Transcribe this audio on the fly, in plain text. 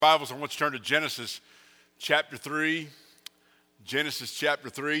Bibles, I want you to turn to Genesis chapter 3. Genesis chapter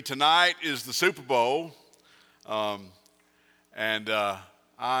 3. Tonight is the Super Bowl, and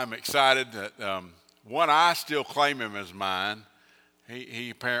I'm excited that, I still claim him as mine.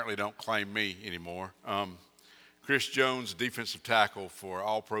 He apparently don't claim me anymore. Chris Jones, defensive tackle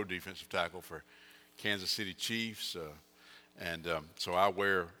all-pro defensive tackle for Kansas City Chiefs, so I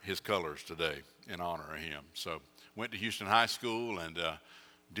wear his colors today in honor of him. So went to Houston High School, and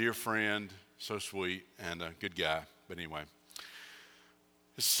dear friend, so sweet, and a good guy. But anyway,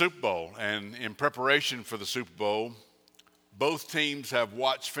 it's the Super Bowl, and in preparation for the Super Bowl, both teams have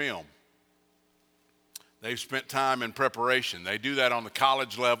watched film. They've spent time in preparation. They do that on the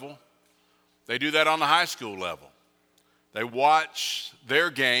college level. They do that on the high school level. They watch their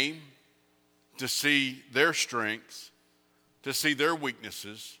game to see their strengths, to see their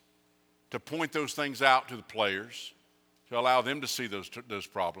weaknesses, to point those things out to the players, to allow them to see those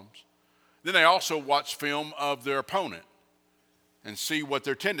problems. Then they also watch film of their opponent and see what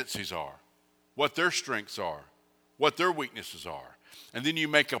their tendencies are, what their strengths are, what their weaknesses are. And then you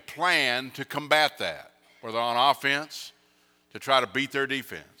make a plan to combat that, whether on offense, to try to beat their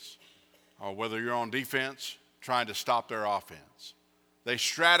defense, or whether you're on defense, trying to stop their offense. They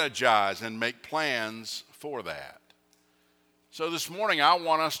strategize and make plans for that. So this morning, I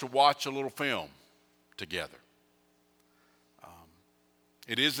want us to watch a little film together.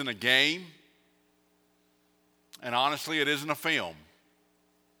 It isn't a game, and honestly, it isn't a film.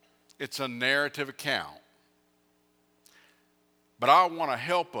 It's a narrative account. But I want to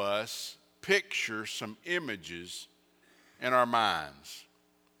help us picture some images in our minds.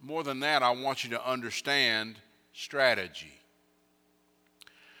 More than that, I want you to understand strategy.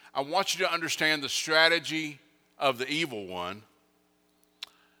 I want you to understand the strategy of the evil one,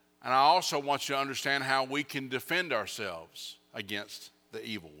 and I also want you to understand how we can defend ourselves against the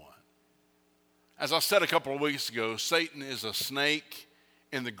evil one. As I said a couple of weeks ago, Satan is a snake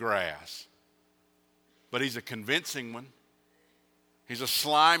in the grass, but he's a convincing one. He's a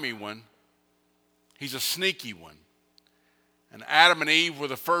slimy one. He's a sneaky one. And Adam and Eve were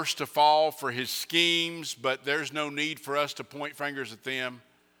the first to fall for his schemes, but there's no need for us to point fingers at them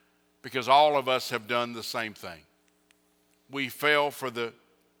because all of us have done the same thing. We fell for the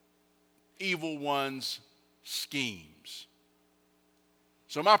evil one's schemes.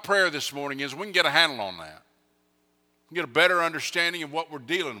 So my prayer this morning is we can get a handle on that. Get a better understanding of what we're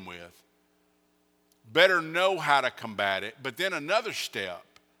dealing with. Better know how to combat it. But then another step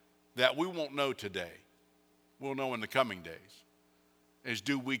that we won't know today, we'll know in the coming days, is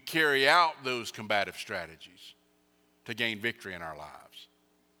do we carry out those combative strategies to gain victory in our lives?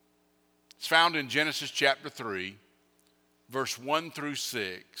 It's found in Genesis chapter 3, verse 1 through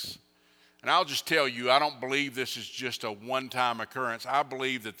 6. And I'll just tell you, I don't believe this is just a one-time occurrence. I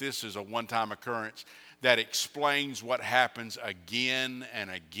believe that this is a one-time occurrence that explains what happens again and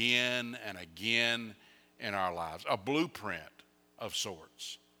again and again in our lives. A blueprint of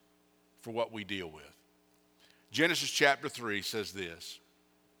sorts for what we deal with. Genesis chapter 3 says this.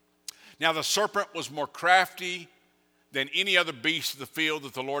 Now the serpent was more crafty than any other beast of the field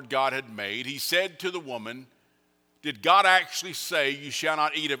that the Lord God had made. He said to the woman, did God actually say, you shall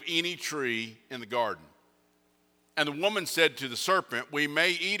not eat of any tree in the garden? And the woman said to the serpent, we may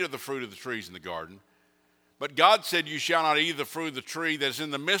eat of the fruit of the trees in the garden. But God said, you shall not eat of the fruit of the tree that is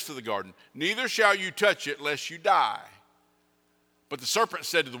in the midst of the garden. Neither shall you touch it, lest you die. But the serpent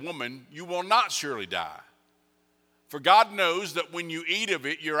said to the woman, you will not surely die. For God knows that when you eat of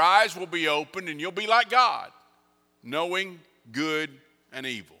it, your eyes will be opened and you'll be like God, knowing good and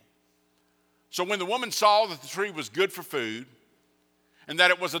evil. So when the woman saw that the tree was good for food, and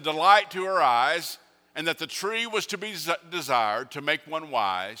that it was a delight to her eyes, and that the tree was to be desired to make one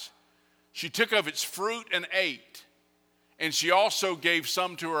wise, she took of its fruit and ate. And she also gave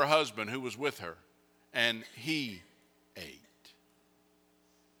some to her husband who was with her, and he ate.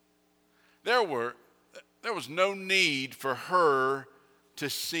 There was no need for her to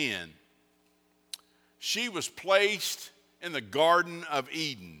sin. She was placed in the Garden of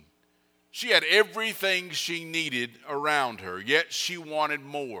Eden. She had everything she needed around her, yet she wanted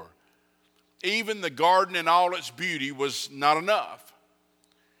more. Even the garden in all its beauty was not enough.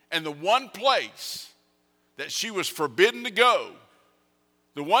 And the one place that she was forbidden to go,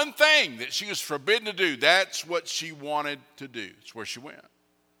 the one thing that she was forbidden to do, that's what she wanted to do. It's where she went.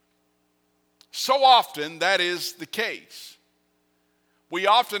 So often that is the case. We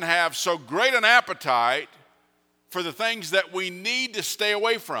often have so great an appetite for the things that we need to stay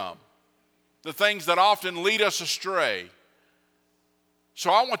away from. The things that often lead us astray. So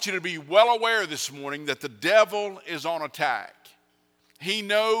I want you to be well aware this morning that the devil is on attack. He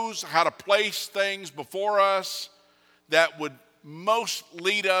knows how to place things before us that would most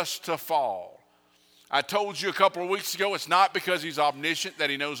lead us to fall. I told you a couple of weeks ago, it's not because he's omniscient that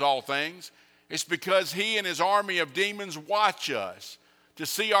he knows all things. It's because he and his army of demons watch us to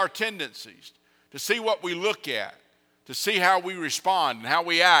see our tendencies, to see what we look at, to see how we respond and how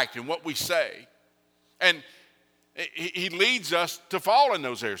we act and what we say. And he leads us to fall in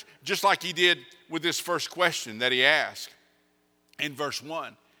those areas, just like he did with this first question that he asked in verse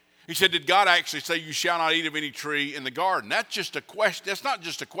 1. He said, did God actually say you shall not eat of any tree in the garden? That's just a question. That's not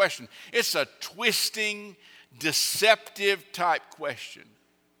just a question. It's a twisting, deceptive type question.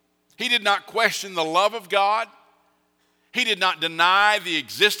 He did not question the love of God. He did not deny the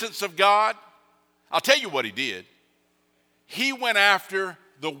existence of God. I'll tell you what he did. He went after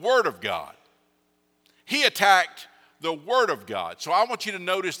the Word of God. He attacked the Word of God. So I want you to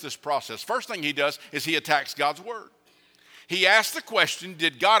notice this process. First thing he does is he attacks God's Word. He asks the question,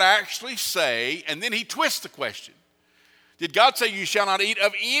 did God actually say, and then he twists the question. Did God say you shall not eat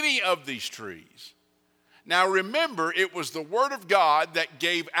of any of these trees? Now remember, it was the Word of God that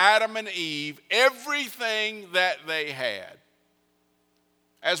gave Adam and Eve everything that they had.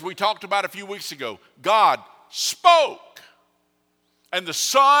 As we talked about a few weeks ago, God spoke, and the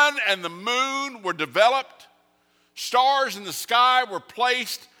sun and the moon were developed, stars in the sky were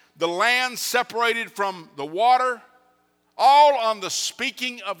placed, the land separated from the water, all on the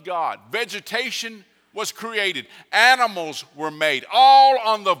speaking of God. Vegetation was created. Animals were made, all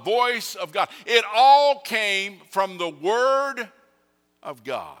on the voice of God. It all came from the Word of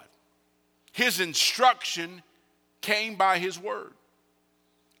God. His instruction came by His Word.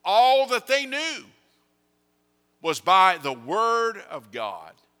 All that they knew was by the Word of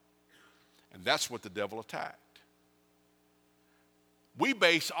God. And that's what the devil attacked. We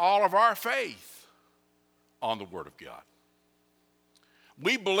base all of our faith on the Word of God.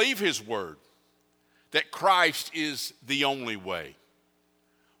 We believe His Word, that Christ is the only way.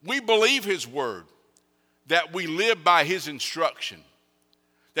 We believe His Word, that we live by His instruction,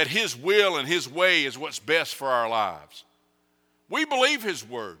 that His will and His way is what's best for our lives. We believe His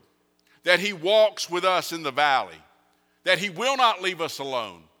Word, that He walks with us in the valley, that He will not leave us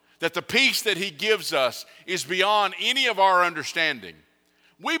alone, that the peace that He gives us is beyond any of our understanding.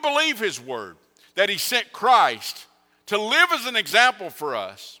 We believe His Word, that He sent Christ to live as an example for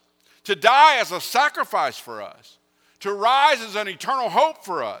us, to die as a sacrifice for us, to rise as an eternal hope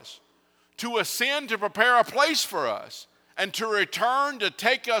for us, to ascend to prepare a place for us, and to return to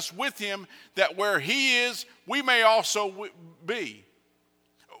take us with Him, that where He is, we may also be.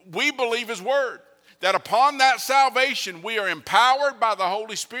 We believe His Word, that upon that salvation we are empowered by the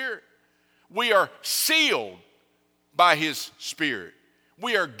Holy Spirit. We are sealed by His Spirit.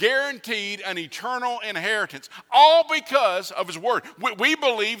 We are guaranteed an eternal inheritance, all because of His Word. We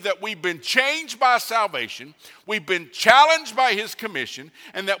believe that we've been changed by salvation, we've been challenged by His commission,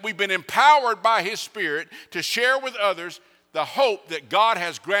 and that we've been empowered by His Spirit to share with others the hope that God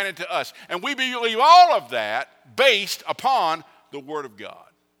has granted to us. And we believe all of that based upon the Word of God.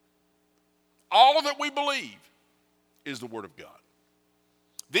 All that we believe is the Word of God.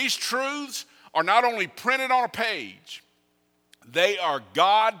 These truths are not only printed on a page, they are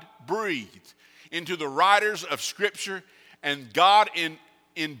God-breathed into the writers of Scripture, and God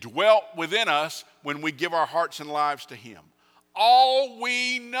indwelt within us when we give our hearts and lives to Him. All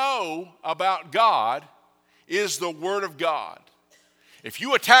we know about God is the Word of God. If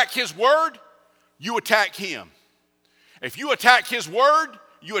you attack His Word, you attack Him. If you attack His Word,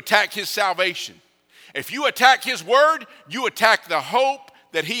 you attack His salvation. If you attack His Word, you attack the hope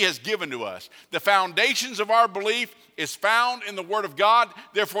that He has given to us. The foundations of our belief is found in the Word of God.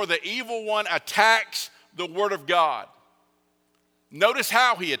 Therefore, the evil one attacks the Word of God. Notice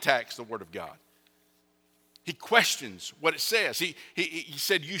how he attacks the Word of God. He questions what it says. He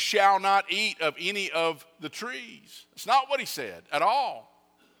said, you shall not eat of any of the trees. It's not what he said at all.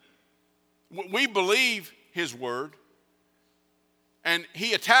 We believe His Word, and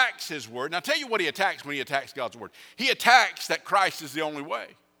he attacks His Word. Now, I'll tell you what he attacks when he attacks God's Word. He attacks that Christ is the only way.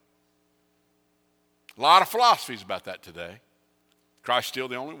 A lot of philosophies about that today. Christ's still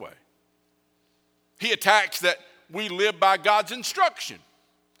the only way. He attacks that we live by God's instruction,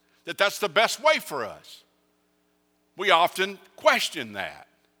 that that's the best way for us. We often question that.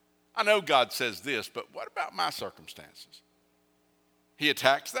 I know God says this, but what about my circumstances? He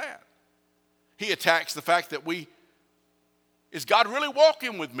attacks that. He attacks the fact that is God really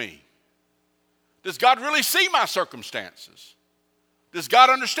walking with me? Does God really see my circumstances? Does God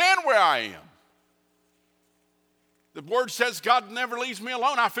understand where I am? The Word says God never leaves me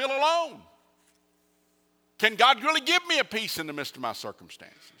alone. I feel alone. Can God really give me a peace in the midst of my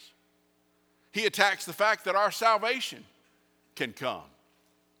circumstances? He attacks the fact that our salvation can come.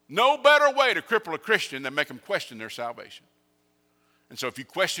 No better way to cripple a Christian than make them question their salvation. And so if you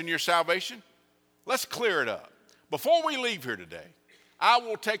question your salvation, let's clear it up. Before we leave here today, I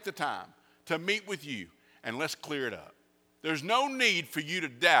will take the time to meet with you and let's clear it up. There's no need for you to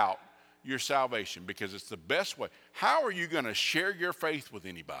doubt your salvation because it's the best way. How are you going to share your faith with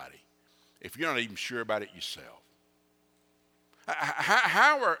anybody if you're not even sure about it yourself?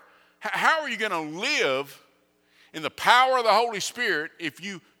 How are you going to live in the power of the Holy Spirit if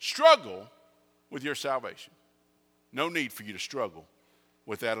you struggle with your salvation? No need for you to struggle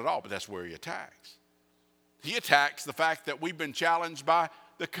with that at all, but that's where he attacks. He attacks the fact that we've been challenged by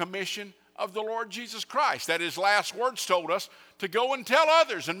the commission of the Lord Jesus Christ. That his last words told us to go and tell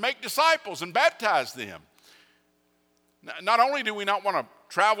others and make disciples and baptize them. Not only do we not want to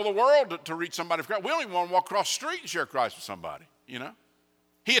travel the world to reach somebody for Christ, we don't even want to walk across the street and share Christ with somebody, you know.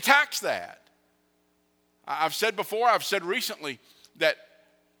 He attacks that. I've said before, I've said recently that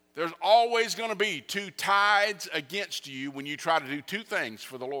there's always going to be two tides against you when you try to do two things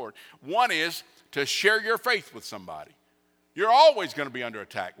for the Lord. One is to share your faith with somebody. You're always going to be under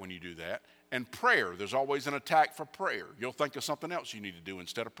attack when you do that. And prayer, there's always an attack for prayer. You'll think of something else you need to do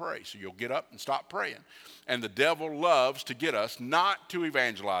instead of pray. So you'll get up and stop praying. And the devil loves to get us not to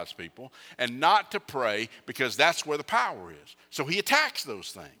evangelize people and not to pray because that's where the power is. So he attacks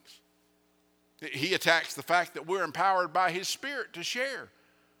those things. He attacks the fact that we're empowered by his Spirit to share.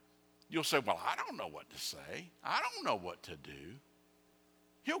 You'll say, well, I don't know what to say. I don't know what to do.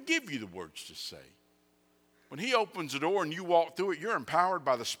 He'll give you the words to say. When he opens the door and you walk through it, you're empowered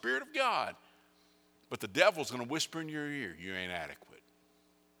by the Spirit of God. But the devil's going to whisper in your ear, you ain't adequate.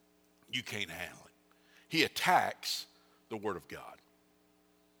 You can't handle it. He attacks the Word of God.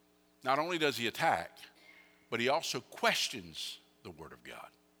 Not only does he attack, but he also questions the Word of God.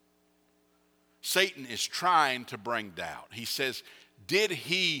 Satan is trying to bring doubt. He says, did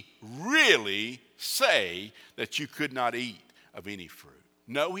he really say that you could not eat of any fruit?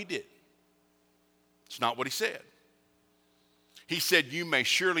 No, he didn't. It's not what he said. He said, you may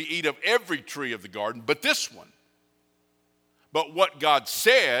surely eat of every tree of the garden, but this one. But what God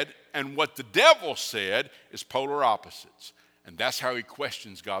said and what the devil said is polar opposites. And that's how he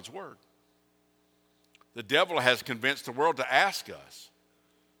questions God's word. The devil has convinced the world to ask us,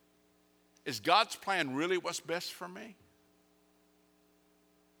 is God's plan really what's best for me?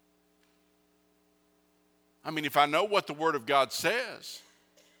 I mean, if I know what the Word of God says,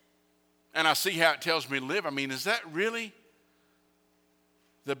 and I see how it tells me to live, I mean, is that really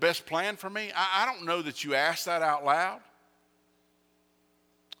the best plan for me? I don't know that you ask that out loud.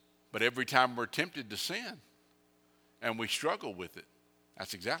 But every time we're tempted to sin and we struggle with it,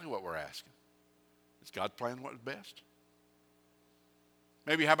 that's exactly what we're asking. Is God's plan what's best?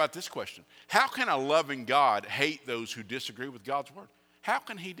 Maybe how about this question? How can a loving God hate those who disagree with God's word? How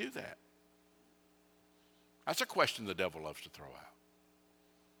can he do that? That's a question the devil loves to throw out.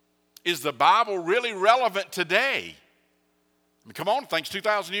 Is the Bible really relevant today? I mean, come on, things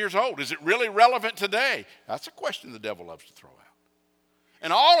 2,000 years old. Is it really relevant today? That's a question the devil loves to throw out.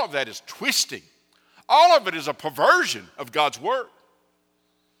 And all of that is twisting. All of it is a perversion of God's word.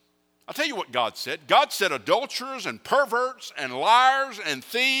 I'll tell you what God said. God said adulterers and perverts and liars and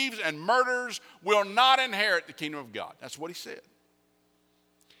thieves and murderers will not inherit the kingdom of God. That's what he said.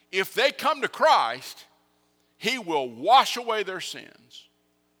 If they come to Christ, he will wash away their sins.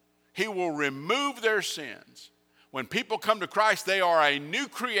 He will remove their sins. When people come to Christ, they are a new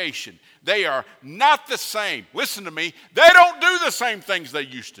creation. They are not the same. Listen to me. They don't do the same things they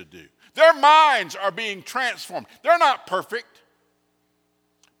used to do. Their minds are being transformed. They're not perfect.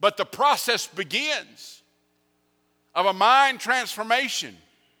 But the process begins of a mind transformation.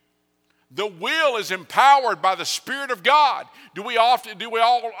 The will is empowered by the Spirit of God. Do we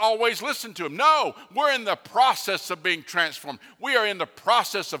always listen to him? No, we're in the process of being transformed. We are in the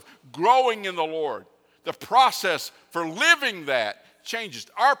process of growing in the Lord. The process for living that changes.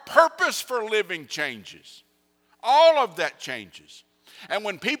 Our purpose for living changes. All of that changes. And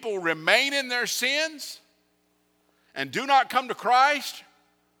when people remain in their sins and do not come to Christ,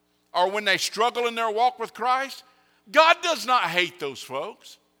 or when they struggle in their walk with Christ, God does not hate those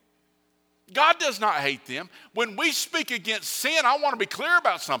folks. God does not hate them. When we speak against sin, I want to be clear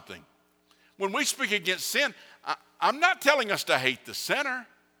about something. When we speak against sin, I'm not telling us to hate the sinner.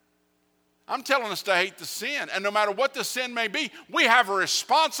 I'm telling us to hate the sin. And no matter what the sin may be, we have a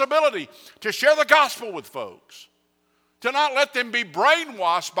responsibility to share the gospel with folks. To not let them be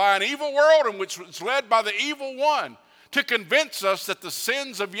brainwashed by an evil world in which it's led by the evil one. to convince us that the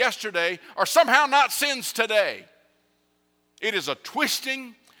sins of yesterday are somehow not sins today. It is a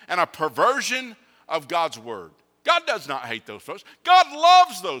twisting and a perversion of God's word. God does not hate those folks. God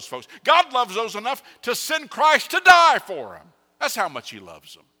loves those folks. God loves those enough to send Christ to die for them. That's how much he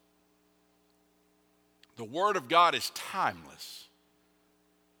loves them. The word of God is timeless.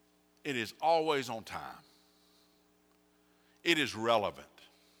 It is always on time. It is relevant.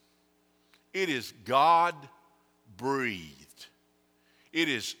 It is God-breathed. It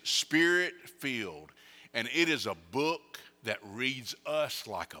is spirit-filled. And it is a book that reads us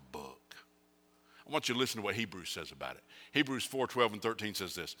like a book. I want you to listen to what Hebrews says about it. Hebrews 4:12 and 13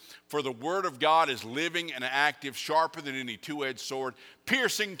 says this: "For the word of God is living and active, sharper than any two-edged sword,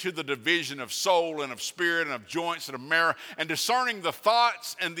 piercing to the division of soul and of spirit and of joints and of marrow, and discerning the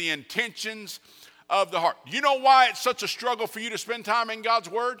thoughts and the intentions of the heart." You know why it's such a struggle for you to spend time in God's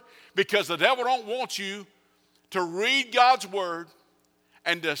word? Because the devil don't want you to read God's word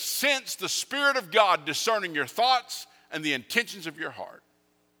and to sense the Spirit of God discerning your thoughts and the intentions of your heart.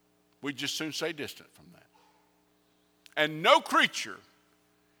 We'd just soon stay distant from that. And no creature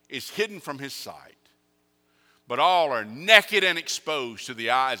is hidden from his sight, but all are naked and exposed to the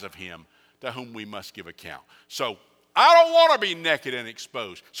eyes of him to whom we must give account. So I don't want to be naked and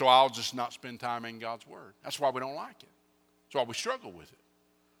exposed, so I'll just not spend time in God's word. That's why we don't like it. That's why we struggle with it.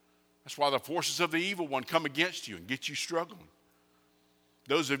 That's why the forces of the evil one come against you and get you struggling.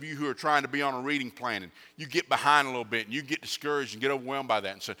 Those of you who are trying to be on a reading plan and you get behind a little bit and you get discouraged and get overwhelmed by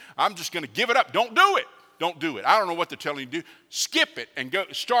that and say, I'm just going to give it up. Don't do it. Don't do it. I don't know what they're telling you to do. Skip it and go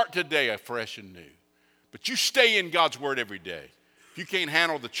start today afresh and new. But you stay in God's word every day. If you can't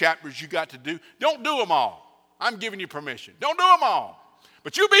handle the chapters you got to do, don't do them all. I'm giving you permission. Don't do them all.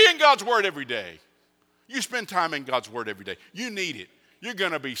 But you be in God's word every day. You spend time in God's word every day. You need it. You're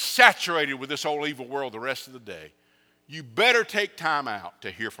going to be saturated with this old evil world the rest of the day. You better take time out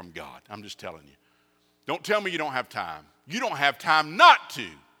to hear from God. I'm just telling you. Don't tell me you don't have time. You don't have time not to.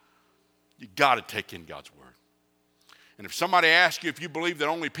 You got to take in God's word. And if somebody asks you if you believe that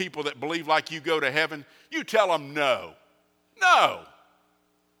only people that believe like you go to heaven, you tell them no. No.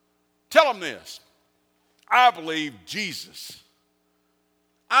 Tell them this. I believe Jesus.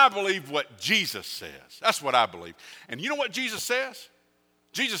 I believe what Jesus says. That's what I believe. And you know what Jesus says?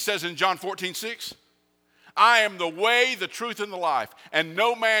 Jesus says in John 14:6, I am the way, the truth, and the life, and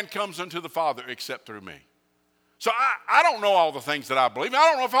no man comes unto the Father except through me. So I don't know all the things that I believe. I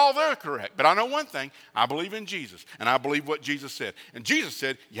don't know if all they're correct, but I know one thing. I believe in Jesus, and I believe what Jesus said. And Jesus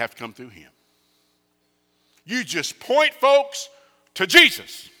said you have to come through him. You just point folks to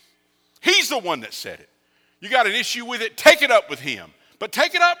Jesus. He's the one that said it. You got an issue with it, take it up with him. But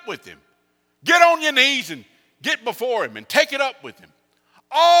take it up with him. Get on your knees and get before him and take it up with him.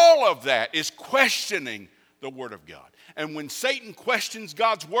 All of that is questioning the word of God. And when Satan questions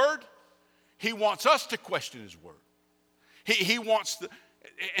God's word, he wants us to question his word. He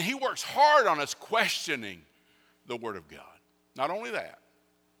works hard on us questioning the word of God. Not only that,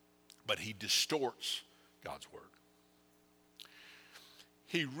 but he distorts God's word.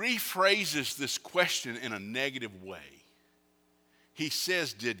 He rephrases this question in a negative way. He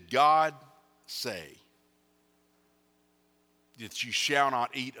says, did God say that you shall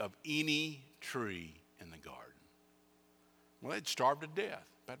not eat of any tree in the garden? Well, they'd starve to death.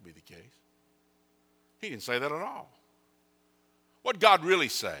 That'd be the case. He didn't say that at all. What did God really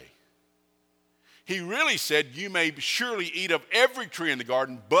say? He really said, you may surely eat of every tree in the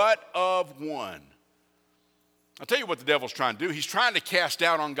garden, but of one. I'll tell you what the devil's trying to do. He's trying to cast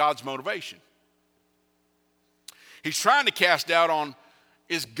doubt on God's motivation. He's trying to cast doubt on,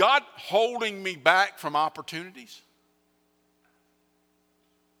 is God holding me back from opportunities?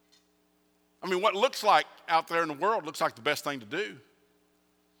 I mean, what looks like out there in the world looks like the best thing to do.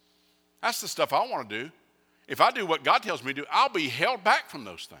 That's the stuff I want to do. If I do what God tells me to do, I'll be held back from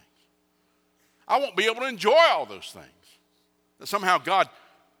those things. I won't be able to enjoy all those things. That somehow God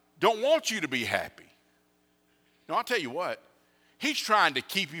don't want you to be happy. No, I'll tell you what. He's trying to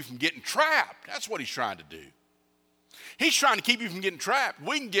keep you from getting trapped. That's what he's trying to do. He's trying to keep you from getting trapped.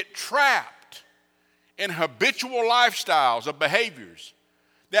 We can get trapped in habitual lifestyles of behaviors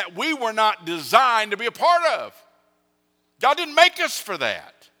that we were not designed to be a part of. God didn't make us for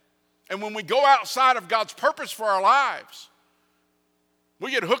that. And when we go outside of God's purpose for our lives,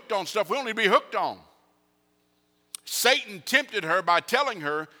 we get hooked on stuff we don't need to be hooked on. Satan tempted her by telling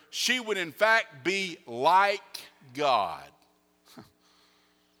her she would in fact be like God.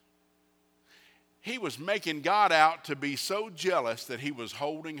 He was making God out to be so jealous that he was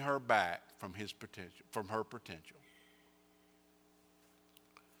holding her back from his potential, from her potential.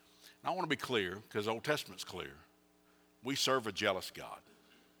 And I want to be clear, because the Old Testament's clear. We serve a jealous God.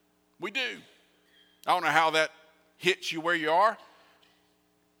 We do. I don't know how that hits you where you are,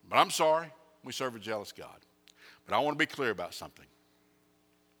 but I'm sorry. We serve a jealous God. But I want to be clear about something.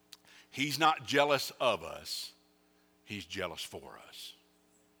 He's not jealous of us. He's jealous for us.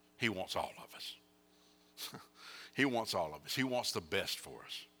 He wants all of us. He wants all of us. He wants the best for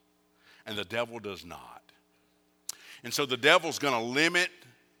us. And the devil does not. And so the devil's going to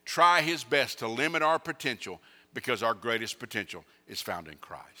try his best to limit our potential, because our greatest potential is found in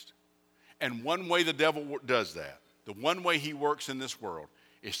Christ. And one way the devil does that, the one way he works in this world,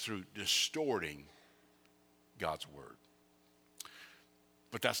 is through distorting God's word.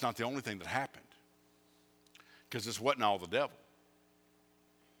 But that's not the only thing that happened, because this wasn't all the devil.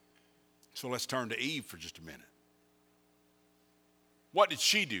 So let's turn to Eve for just a minute. What did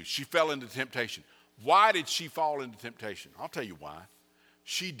she do? She fell into temptation. Why did she fall into temptation? I'll tell you why.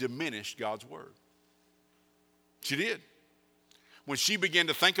 She diminished God's word. She did. When she began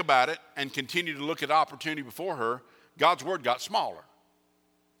to think about it and continued to look at opportunity before her, God's word got smaller.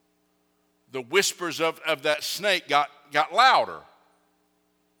 The whispers of that snake got louder.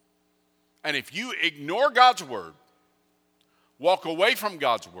 And if you ignore God's word, walk away from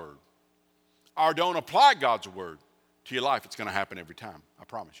God's word, or don't apply God's word to your life, it's going to happen every time. I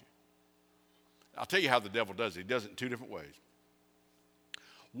promise you. I'll tell you how the devil does it. He does it in two different ways.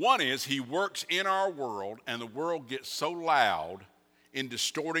 One is he works in our world, and the world gets so loud in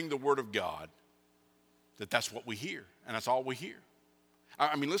distorting the word of God that that's what we hear, and that's all we hear.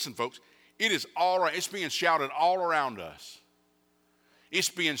 I mean, listen, folks, it is all right. It's being shouted all around us. It's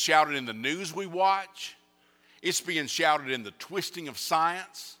being shouted in the news we watch. It's being shouted in the twisting of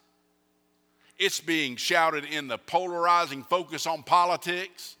science. It's being shouted in the polarizing focus on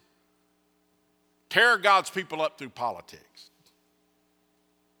politics. Tear God's people up through politics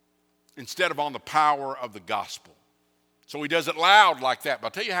instead of on the power of the gospel. So he does it loud like that. But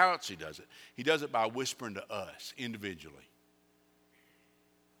I'll tell you how else he does it. He does it by whispering to us individually.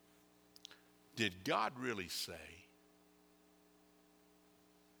 Did God really say?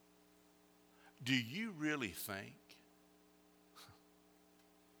 Do you really think?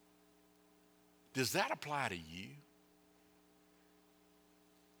 Does that apply to you?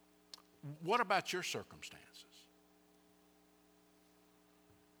 What about your circumstances?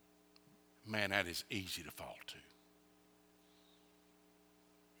 Man, that is easy to fall to.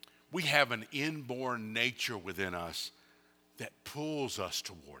 We have an inborn nature within us that pulls us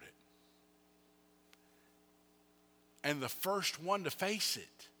toward it. And the first one to face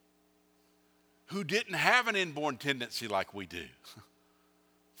it, who didn't have an inborn tendency like we do,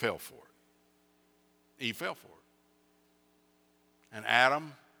 fell for it. Eve fell for it. And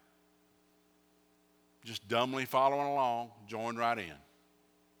Adam, just dumbly following along, joined right in.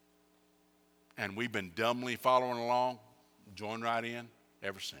 And we've been dumbly following along, joined right in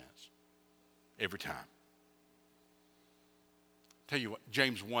ever since. Every time. Tell you what,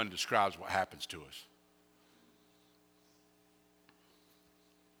 James 1 describes what happens to us.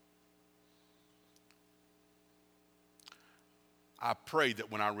 I pray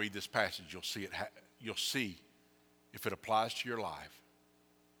that when I read this passage, you'll see if it applies to your life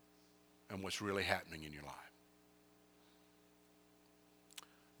and what's really happening in your life.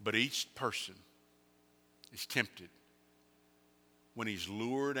 But each person is tempted when he's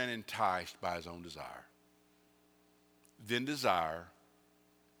lured and enticed by his own desire. Then desire,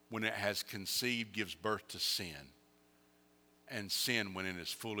 when it has conceived, gives birth to sin. And sin, when it is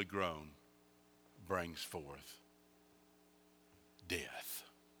fully grown, brings forth death.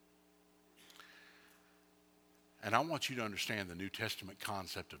 And I want you to understand the New Testament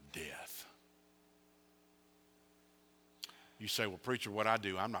concept of death. You say, well, preacher, what I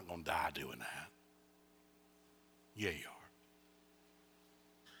do, I'm not going to die doing that. Yeah, you are.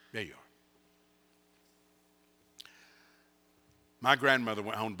 Yeah, you are. My grandmother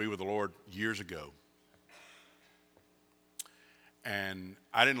went home to be with the Lord years ago. And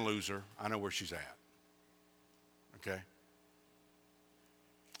I didn't lose her. I know where she's at. Okay?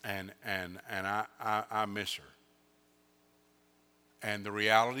 And I miss her. And the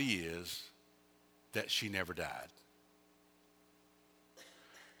reality is that she never died.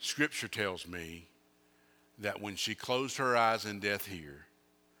 Scripture tells me that when she closed her eyes in death here,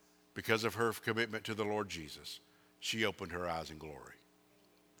 because of her commitment to the Lord Jesus, she opened her eyes in glory.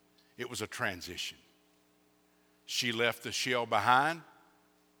 It was a transition. She left the shell behind.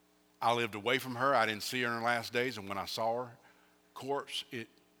 I lived away from her. I didn't see her in her last days, and when I saw her corpse, it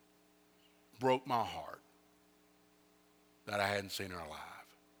broke my heart that I hadn't seen her alive.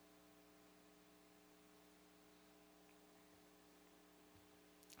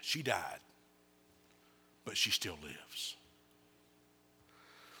 She died. but she still lives.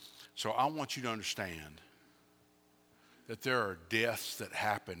 So I want you to understand that there are deaths that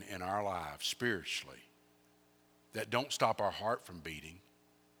happen in our lives spiritually that don't stop our heart from beating.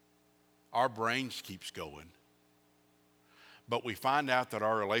 Our brains keeps going. But we find out that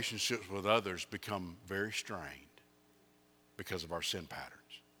our relationships with others become very strained because of our sin patterns.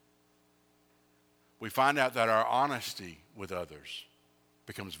 We find out that our honesty with others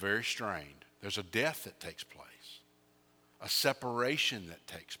becomes very strained. There's a death that takes place, a separation that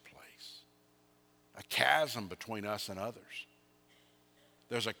takes place, a chasm between us and others.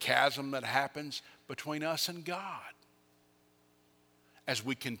 There's a chasm that happens between us and God as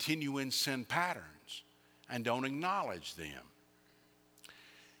we continue in sin patterns and don't acknowledge them.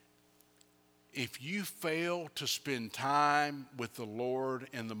 If you fail to spend time with the Lord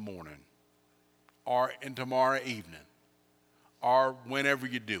in the morning or in tomorrow evening or whenever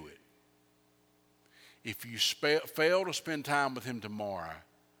you do it, if you fail to spend time with him tomorrow,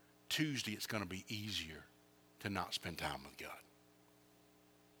 Tuesday it's going to be easier to not spend time with God.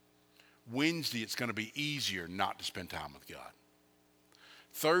 Wednesday it's going to be easier not to spend time with God.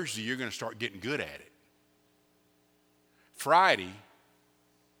 Thursday you're going to start getting good at it. Friday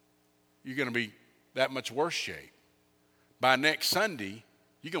you're going to be that much worse shape. By next Sunday,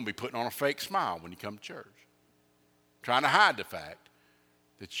 you're going to be putting on a fake smile when you come to church, trying to hide the fact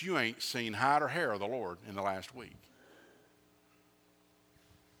that you ain't seen hide or hair of the Lord in the last week.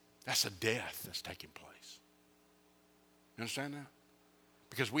 That's a death that's taking place. You understand that?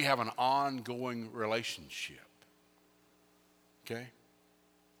 Because we have an ongoing relationship. Okay?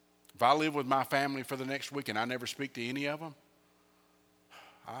 If I live with my family for the next week and I never speak to any of them,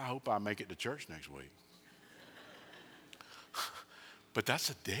 I hope I make it to church next week. But that's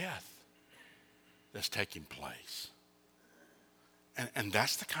a death that's taking place. And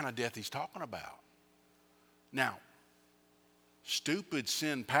that's the kind of death he's talking about. Now, stupid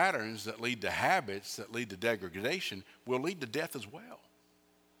sin patterns that lead to habits that lead to degradation will lead to death as well.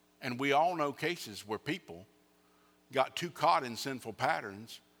 And we all know cases where people got too caught in sinful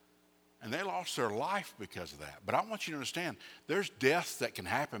patterns and they lost their life because of that. But I want you to understand, there's deaths that can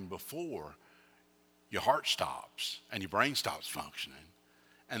happen before your heart stops and your brain stops functioning.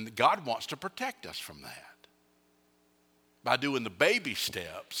 And God wants to protect us from that by doing the baby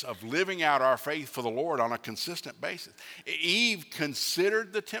steps of living out our faith for the Lord on a consistent basis. Eve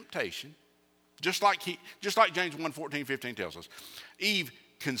considered the temptation, just like James 1:14-15 tells us. Eve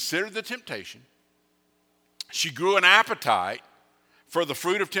considered the temptation. She grew an appetite for the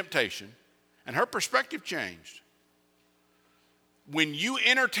fruit of temptation, and her perspective changed. When you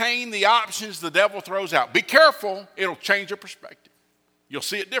entertain the options the devil throws out, be careful, it'll change your perspective. You'll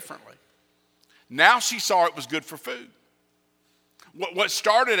see it differently. Now she saw it was good for food. What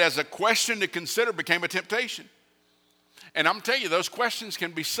started as a question to consider became a temptation. And I'm telling you, those questions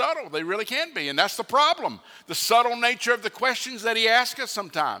can be subtle. They really can be. And that's the problem. The subtle nature of the questions that he asks us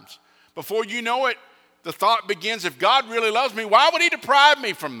sometimes. Before you know it, the thought begins, if God really loves me, why would he deprive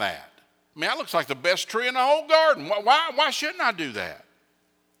me from that? I mean, that looks like the best tree in the whole garden. Why shouldn't I do that?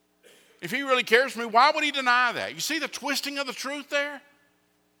 If he really cares for me, why would he deny that? You see the twisting of the truth there?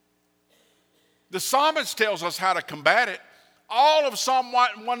 The psalmist tells us how to combat it. All of Psalm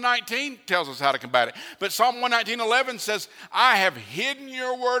 119 tells us how to combat it. But Psalm 119:11 says, I have hidden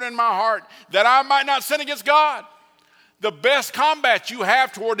your word in my heart that I might not sin against God. The best combat you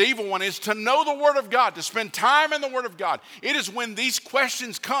have toward the evil one is to know the word of God, to spend time in the word of God. It is when these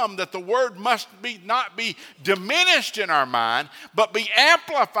questions come that the word must not be diminished in our mind, but be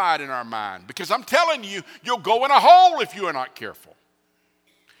amplified in our mind. Because I'm telling you, you'll go in a hole if you are not careful.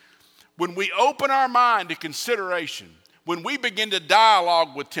 When we open our mind to consideration, when we begin to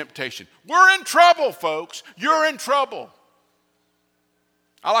dialogue with temptation, we're in trouble, folks. You're in trouble.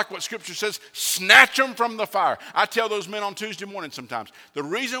 I like what Scripture says, snatch them from the fire. I tell those men on Tuesday morning sometimes, the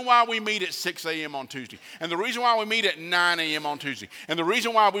reason why we meet at 6 a.m. on Tuesday, and the reason why we meet at 9 a.m. on Tuesday, and the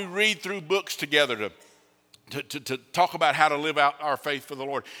reason why we read through books together to talk about how to live out our faith for the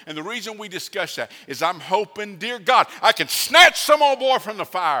Lord, and the reason we discuss that is I'm hoping, dear God, I can snatch some old boy from the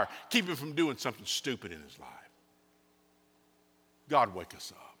fire, keep him from doing something stupid in his life. God, wake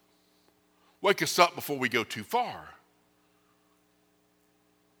us up. Wake us up before we go too far.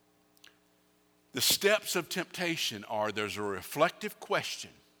 The steps of temptation are there's a reflective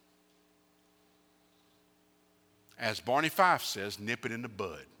question. As Barney Fife says, nip it in the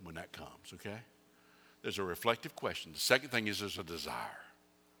bud when that comes, okay? There's a reflective question. The second thing is there's a desire.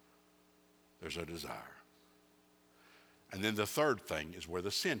 There's a desire. And then the third thing is where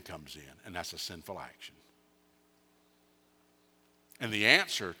the sin comes in, and that's a sinful action. And the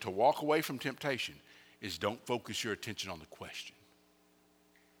answer to walk away from temptation is don't focus your attention on the question.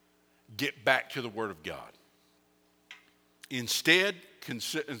 Get back to the Word of God. Instead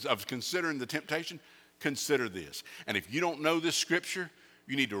of considering the temptation, consider this. And if you don't know this scripture,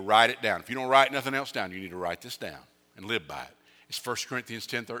 you need to write it down. If you don't write nothing else down, you need to write this down and live by it. It's 1 Corinthians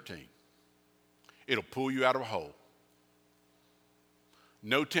 10:13. It'll pull you out of a hole.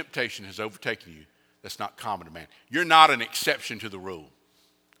 No temptation has overtaken you that's not common to man. You're not an exception to the rule.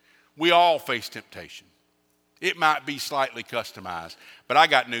 We all face temptation. It might be slightly customized, but I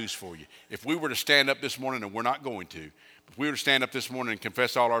got news for you. If we were to stand up this morning, and we're not going to, if we were to stand up this morning and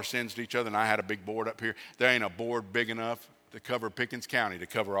confess all our sins to each other, and I had a big board up here, there ain't a board big enough to cover Pickens County to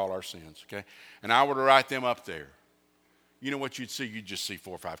cover all our sins, okay? And I were to write them up there. You know what you'd see? You'd just see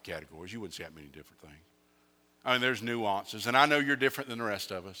 4 or 5 categories. You wouldn't see that many different things. I mean, there's nuances, and I know you're different than the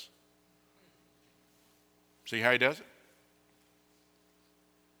rest of us. See how he does it?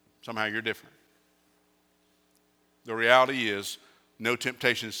 Somehow you're different. The reality is, no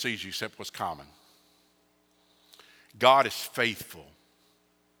temptation sees you except what's common. God is faithful.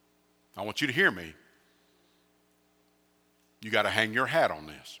 I want you to hear me. You got to hang your hat on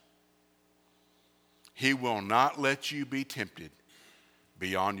this. He will not let you be tempted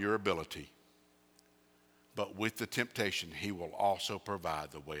beyond your ability. But with the temptation, he will also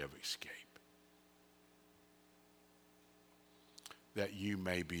provide the way of escape, that you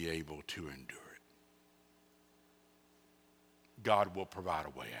may be able to endure it. God will provide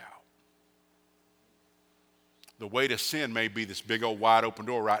a way out. The way to sin may be this big old wide open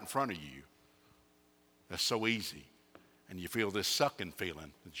door right in front of you. That's so easy. And you feel this sucking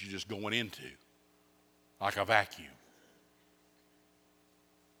feeling that you're just going into, like a vacuum.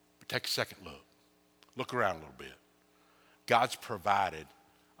 But take a second look. Look around a little bit. God's provided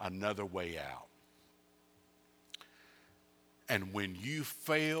another way out. And when you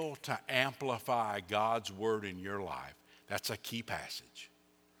fail to amplify God's word in your life, that's a key passage.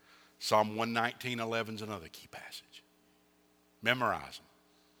 Psalm 119:11 is another key passage. Memorize them.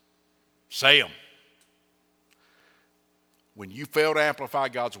 Say them. When you fail to amplify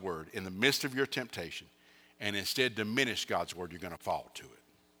God's word in the midst of your temptation and instead diminish God's word, you're going to fall to it.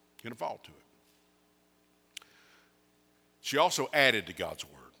 You're going to fall to it. She also added to God's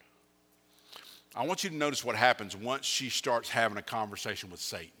word. I want you to notice what happens once she starts having a conversation with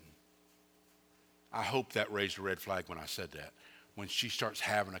Satan. I hope that raised a red flag when I said that. When she starts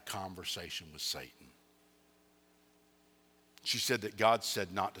having a conversation with Satan. She said that God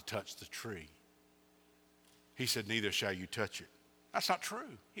said not to touch the tree. He said, neither shall you touch it. That's not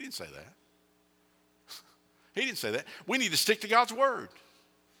true. He didn't say that. He didn't say that. We need to stick to God's word.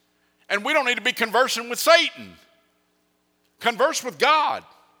 And we don't need to be conversing with Satan. Converse with God.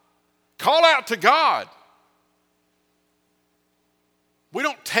 Call out to God. We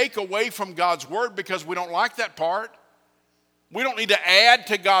don't take away from God's word because we don't like that part. We don't need to add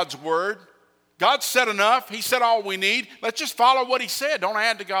to God's word. God said enough. He said all we need. Let's just follow what he said. Don't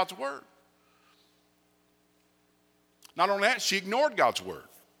add to God's word. Not only that, she ignored God's word.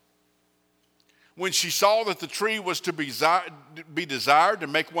 When she saw that the tree was to be desired to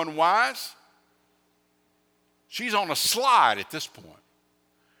make one wise, she's on a slide at this point.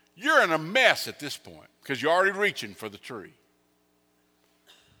 You're in a mess at this point because you're already reaching for the tree.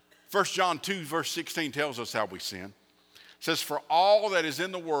 1 John 2 verse 16 tells us how we sin. It says, for all that is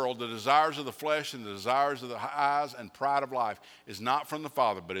in the world, the desires of the flesh and the desires of the eyes and pride of life is not from the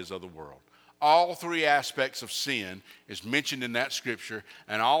Father, but is of the world. All 3 aspects of sin is mentioned in that scripture,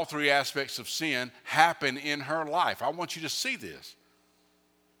 and all 3 aspects of sin happen in her life. I want you to see this.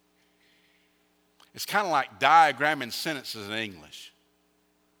 It's kind of like diagramming sentences in English.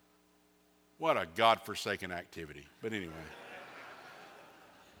 What a God-forsaken activity. But anyway.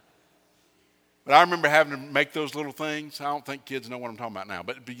 But I remember having to make those little things. I don't think kids know what I'm talking about now.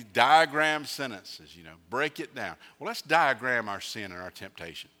 But be diagram sentences, break it down. Well, let's diagram our sin and our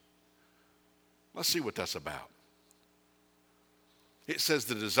temptation. Let's see what that's about. It says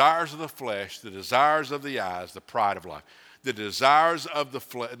the desires of the flesh, the desires of the eyes, the pride of life. The desires of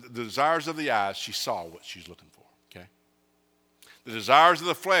the eyes, she saw what she's looking for, okay? The desires of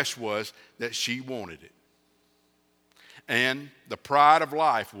the flesh was that she wanted it. And the pride of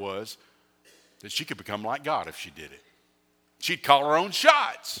life was that she could become like God if she did it. She'd call her own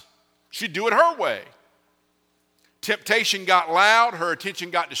shots. She'd do it her way. Temptation got loud, her attention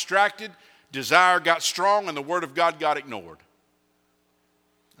got distracted, desire got strong, and the word of God got ignored.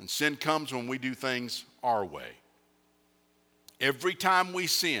 And sin comes when we do things our way. Every time we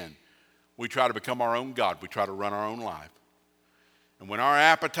sin, we try to become our own God. We try to run our own life. And when our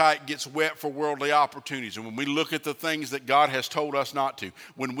appetite gets whet for worldly opportunities, and when we look at the things that God has told us not to,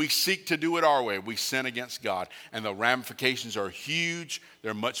 when we seek to do it our way, we sin against God. And the ramifications are huge.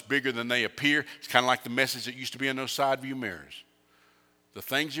 They're much bigger than they appear. It's kind of like the message that used to be in those side view mirrors. The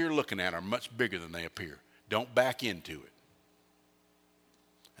things you're looking at are much bigger than they appear. Don't back into it.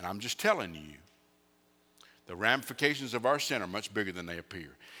 And I'm just telling you, the ramifications of our sin are much bigger than they appear.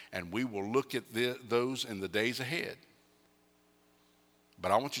 And we will look at those in the days ahead. But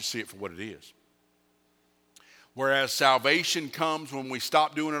I want you to see it for what it is. Whereas salvation comes when we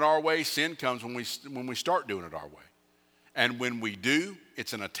stop doing it our way, sin comes when we start doing it our way. And when we do,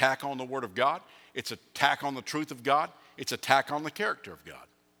 it's an attack on the Word of God. It's an attack on the truth of God. It's an attack on the character of God.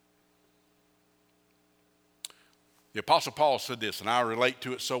 The Apostle Paul said this, and I relate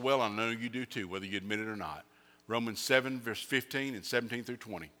to it so well, and I know you do too, whether you admit it or not. Romans 7, verse 15 and 17 through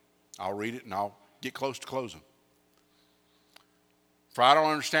 20. I'll read it and I'll get close to closing. For I don't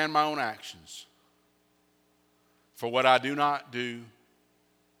understand my own actions. For I do not do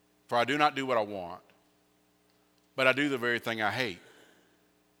what I want, but I do the very thing I hate.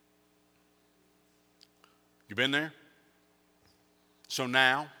 You been there? So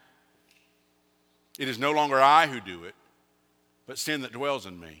now, it is no longer I who do it, but sin that dwells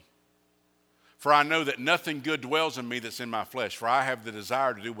in me. For I know that nothing good dwells in me that's in my flesh. For I have the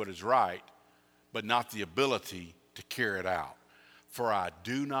desire to do what is right, but not the ability to carry it out. For I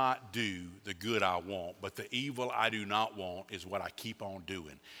do not do the good I want, but the evil I do not want is what I keep on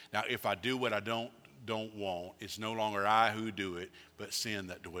doing. Now, if I do what I don't want, it's no longer I who do it, but sin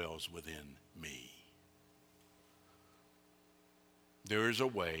that dwells within me. There is a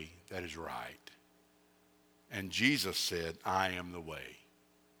way that is right. And Jesus said, I am the way.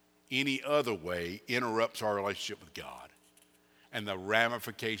 Any other way interrupts our relationship with God. And the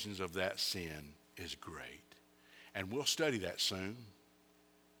ramifications of that sin is great. And we'll study that soon.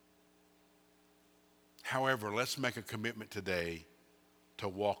 However, let's make a commitment today to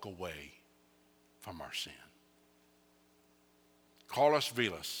walk away from our sin. Carlos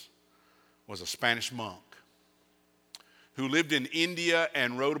Vilas was a Spanish monk who lived in India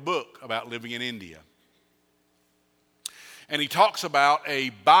and wrote a book about living in India. And he talks about a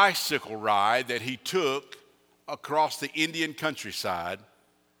bicycle ride that he took across the Indian countryside.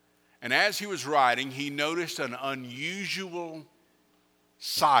 And as he was riding, he noticed an unusual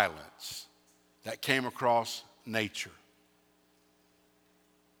silence that came across nature.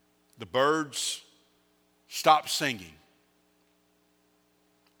 The birds stopped singing.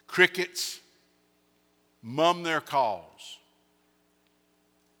 Crickets mummed their calls.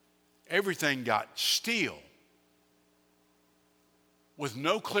 Everything got still with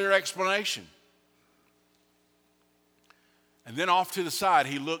no clear explanation. And then off to the side,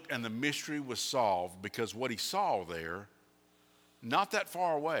 he looked and the mystery was solved, because what he saw there, not that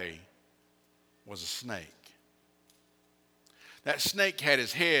far away, was a snake. That snake had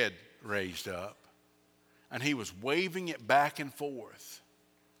his head raised up, and he was waving it back and forth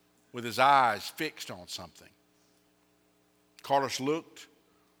with his eyes fixed on something. Carlos looked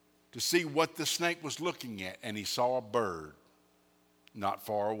to see what the snake was looking at, and he saw a bird not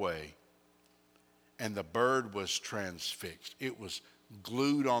far away. And the bird was transfixed. It was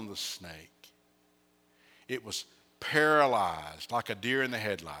glued on the snake. It was paralyzed like a deer in the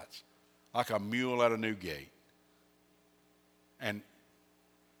headlights, like a mule at a new gate. And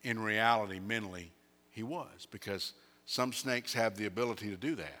in reality, mentally, he was, because some snakes have the ability to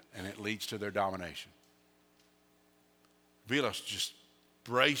do that, and it leads to their domination. Vilas just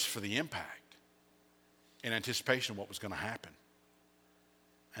braced for the impact in anticipation of what was going to happen.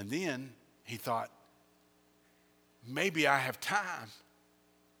 And then he thought, maybe I have time.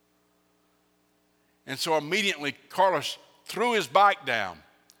 And so immediately Carlos threw his bike down,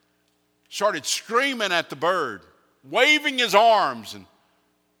 started screaming at the bird, waving his arms and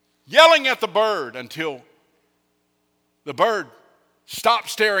yelling at the bird until the bird stopped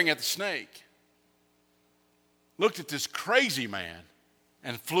staring at the snake, looked at this crazy man,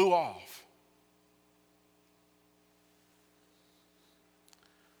 and flew off.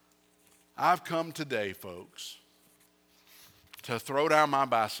 I've come today, folks, to throw down my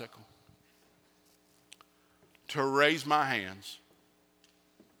bicycle, to raise my hands,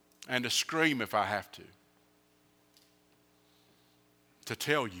 and to scream if I have to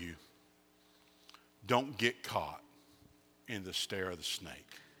tell you, don't get caught in the snare of the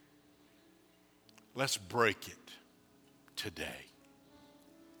snake. Let's break it today.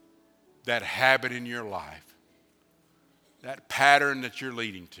 That habit in your life, that pattern that you're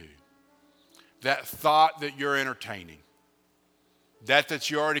leading to, that thought that you're entertaining, that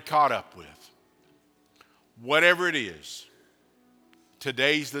you're already caught up with, whatever it is,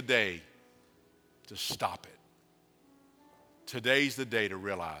 Today's the day to stop it. Today's the day to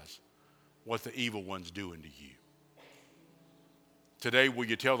realize what the evil one's doing to you. Today, will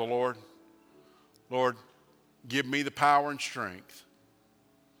you tell the Lord, Lord, give me the power and strength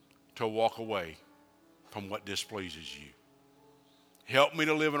to walk away from what displeases you. Help me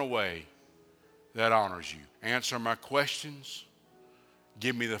to live in a way that honors you. Answer my questions.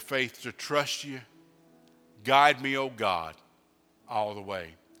 Give me the faith to trust you. Guide me, oh God, all the way.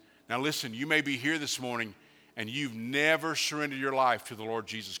 Now listen, you may be here this morning and you've never surrendered your life to the Lord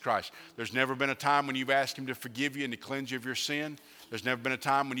Jesus Christ. There's never been a time when you've asked him to forgive you and to cleanse you of your sin. There's never been a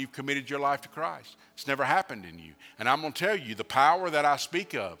time when you've committed your life to Christ. It's never happened in you. And I'm going to tell you, the power that I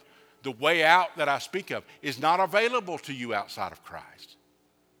speak of, the way out that I speak of, is not available to you outside of Christ.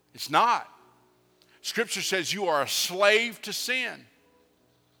 It's not. Scripture says you are a slave to sin,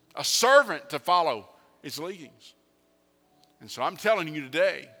 a servant to follow its leadings. And so I'm telling you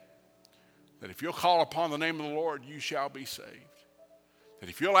today that if you'll call upon the name of the Lord, you shall be saved. That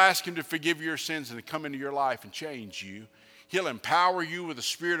if you'll ask him to forgive your sins and to come into your life and change you, he'll empower you with the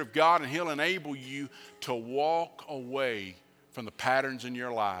Spirit of God, and he'll enable you to walk away from the patterns in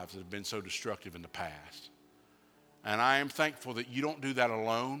your lives that have been so destructive in the past. And I am thankful that you don't do that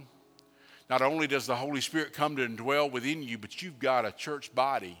alone. Not only does the Holy Spirit come to dwell within you, but you've got a church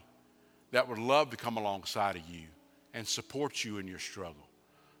body that would love to come alongside of you and support you in your struggle,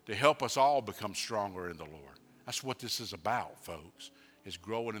 to help us all become stronger in the Lord. That's what this is about, folks, is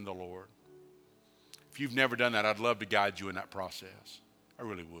growing in the Lord. If you've never done that, I'd love to guide you in that process. I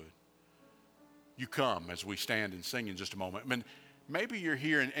really would. You come as we stand and sing in just a moment. I mean, maybe you're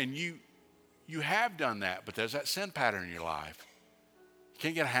here and you have done that, but there's that sin pattern in your life. You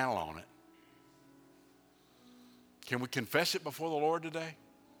can't get a handle on it. Can we confess it before the Lord today?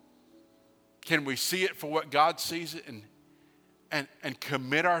 Can we see it for what God sees it and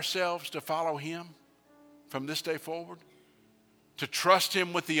commit ourselves to follow him from this day forward? To trust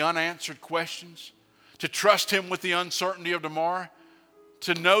him with the unanswered questions? To trust him with the uncertainty of tomorrow?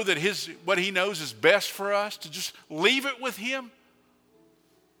 To know that what he knows is best for us? To just leave it with him?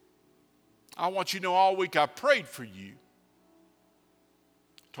 I want you to know all week I prayed for you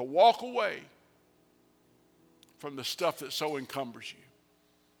to walk away from the stuff that so encumbers you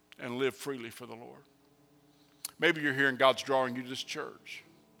and live freely for the Lord. Maybe you're here and God's drawing you to this church.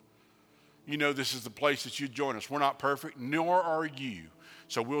 You know this is the place that you join us. We're not perfect, nor are you.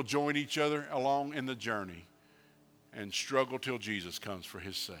 So we'll join each other along in the journey and struggle till Jesus comes for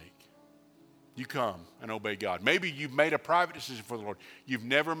his sake. You come and obey God. Maybe you've made a private decision for the Lord. You've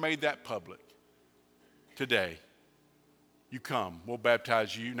never made that public. Today, you come. We'll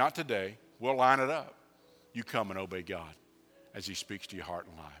baptize you. Not today. We'll line it up. You come and obey God as he speaks to your heart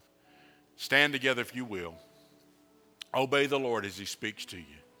and life. Stand together if you will. Obey the Lord as he speaks to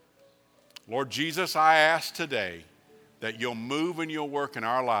you. Lord Jesus, I ask today that you'll move and you'll work in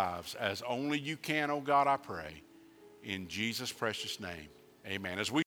our lives as only you can, oh God, I pray. In Jesus' precious name, amen. As we